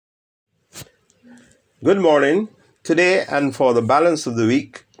Good morning. Today and for the balance of the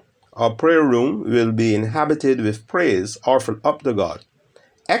week, our prayer room will be inhabited with praise offered up to God,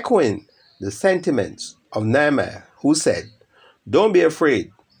 echoing the sentiments of Nehemiah, who said, "Don't be afraid.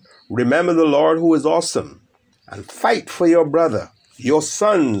 Remember the Lord who is awesome, and fight for your brother, your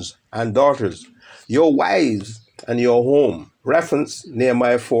sons and daughters, your wives and your home." Reference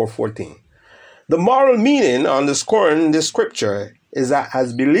Nehemiah 4:14. The moral meaning underscoring this scripture is that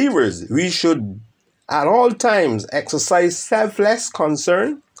as believers, we should at all times exercise selfless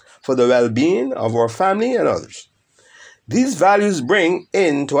concern for the well-being of our family and others. These values bring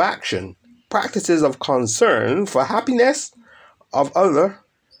into action practices of concern for happiness of other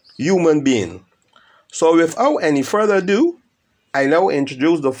human beings. So without any further ado, I now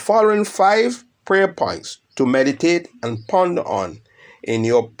introduce the following 5 prayer points to meditate and ponder on in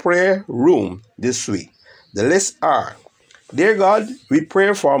your prayer room this week. The lists are: Dear God, we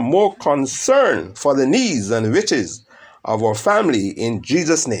pray for more concern for the needs and wishes of our family in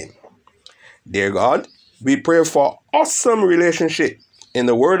Jesus' name. Dear God, we pray for awesome relationship in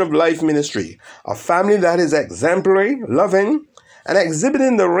the Word of Life ministry, a family that is exemplary, loving, and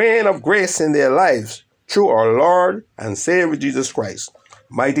exhibiting the reign of grace in their lives through our Lord and Savior Jesus Christ.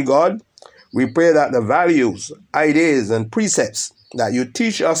 Mighty God, we pray that the values, ideas, and precepts that you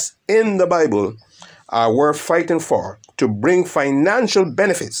teach us in the Bible are worth fighting for to bring financial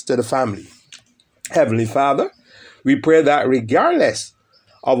benefits to the family. Heavenly Father, we pray that regardless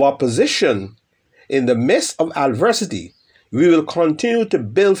of our position in the midst of adversity, we will continue to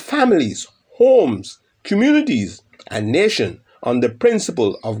build families, homes, communities, and nations on the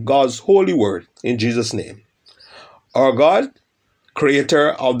principle of God's holy word in Jesus' name. Our God,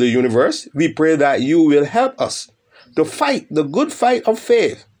 Creator of the universe, we pray that you will help us to fight the good fight of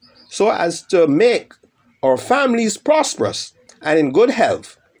faith so as to make our families prosperous and in good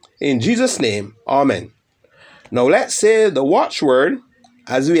health. In Jesus' name, amen. Now let's say the watchword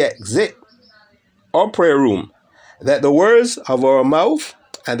as we exit our prayer room. Let the words of our mouth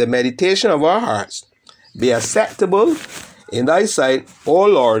and the meditation of our hearts be acceptable in thy sight, O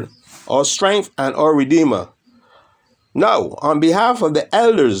Lord, our strength and our Redeemer. Now, on behalf of the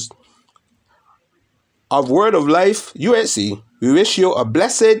elders of Word of Life USC, we wish you a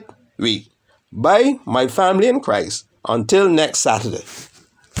blessed week. Bye, my family in Christ. Until next Saturday.